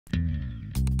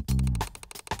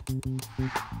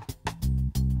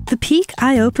The peak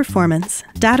I/O performance,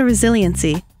 data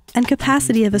resiliency, and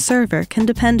capacity of a server can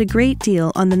depend a great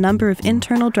deal on the number of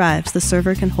internal drives the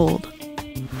server can hold.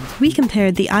 We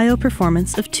compared the I/O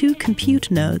performance of two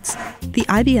compute nodes, the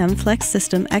IBM Flex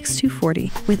System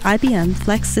x240 with IBM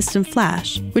Flex System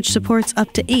Flash, which supports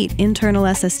up to 8 internal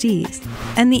SSDs,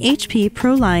 and the HP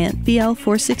ProLiant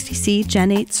BL460C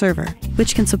Gen 8 server,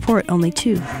 which can support only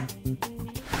 2.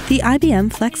 The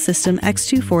IBM Flex System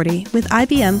x240 with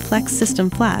IBM Flex System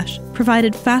Flash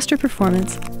provided faster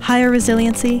performance, higher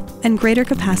resiliency, and greater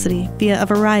capacity via a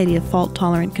variety of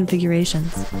fault-tolerant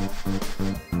configurations.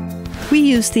 We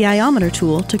used the Iometer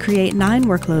tool to create 9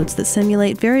 workloads that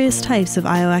simulate various types of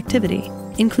I/O activity,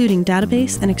 including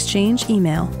database and exchange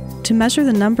email, to measure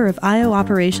the number of I/O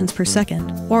operations per second,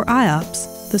 or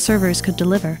IOPS, the servers could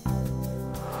deliver.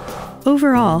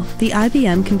 Overall, the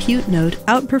IBM Compute node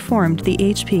outperformed the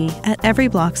HP at every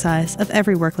block size of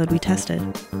every workload we tested.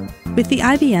 With the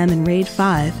IBM in RAID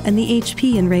 5 and the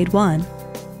HP in RAID 1,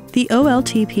 the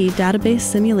OLTP database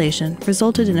simulation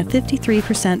resulted in a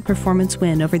 53% performance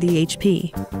win over the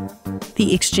HP,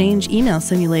 the Exchange email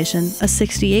simulation a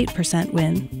 68%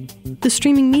 win, the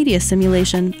Streaming media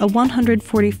simulation a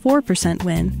 144%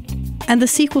 win, and the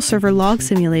SQL Server log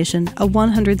simulation a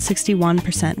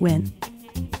 161% win.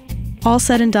 All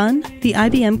said and done, the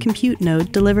IBM Compute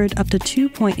node delivered up to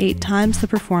 2.8 times the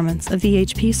performance of the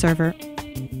HP server.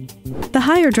 The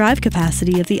higher drive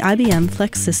capacity of the IBM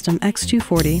Flex System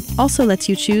x240 also lets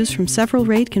you choose from several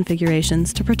RAID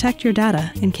configurations to protect your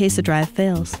data in case a drive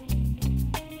fails.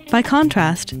 By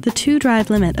contrast, the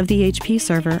 2-drive limit of the HP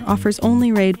server offers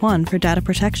only RAID 1 for data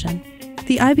protection.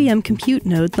 The IBM Compute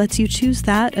node lets you choose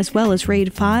that as well as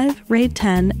RAID 5, RAID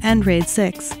 10, and RAID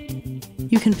 6.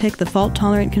 You can pick the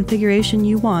fault-tolerant configuration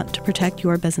you want to protect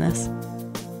your business.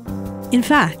 In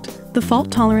fact, the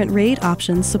fault-tolerant RAID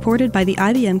options supported by the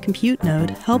IBM Compute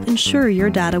node help ensure your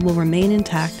data will remain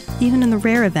intact even in the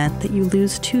rare event that you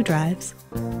lose 2 drives.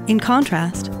 In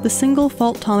contrast, the single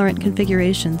fault-tolerant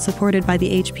configuration supported by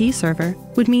the HP server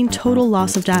would mean total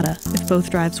loss of data if both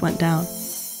drives went down.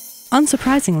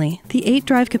 Unsurprisingly, the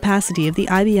 8-drive capacity of the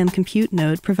IBM Compute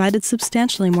node provided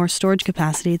substantially more storage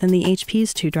capacity than the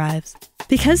HP's 2 drives.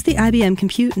 Because the IBM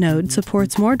Compute node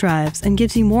supports more drives and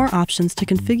gives you more options to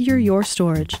configure your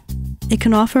storage, it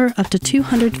can offer up to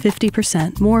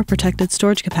 250% more protected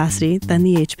storage capacity than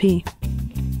the HP.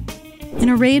 In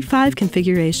a RAID 5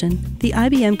 configuration, the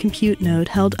IBM Compute node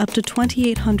held up to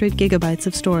 2,800 gigabytes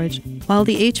of storage, while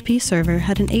the HP server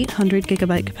had an 800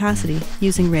 gigabyte capacity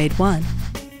using RAID 1.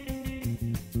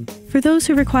 For those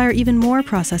who require even more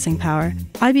processing power,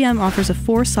 IBM offers a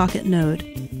 4-socket node,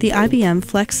 the IBM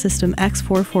Flex System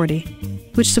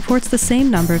x440, which supports the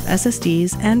same number of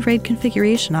SSDs and RAID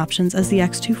configuration options as the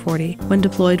x240 when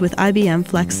deployed with IBM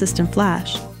Flex System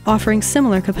Flash, offering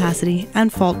similar capacity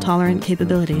and fault-tolerant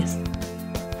capabilities.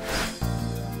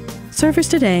 Servers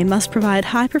today must provide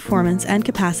high performance and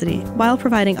capacity while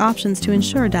providing options to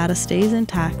ensure data stays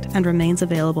intact and remains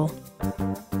available.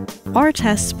 Our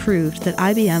tests proved that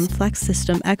IBM Flex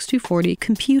System x240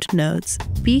 compute nodes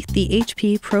beat the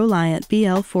HP ProLiant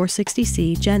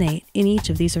BL460C Gen 8 in each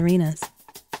of these arenas.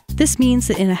 This means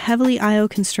that in a heavily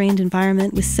I/O-constrained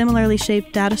environment with similarly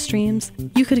shaped data streams,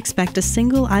 you could expect a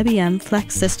single IBM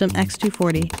Flex System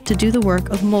x240 to do the work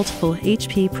of multiple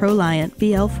HP ProLiant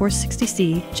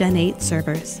BL460C Gen 8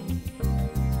 servers.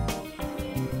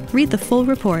 Read the full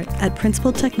report at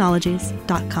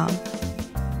principledtechnologies.com.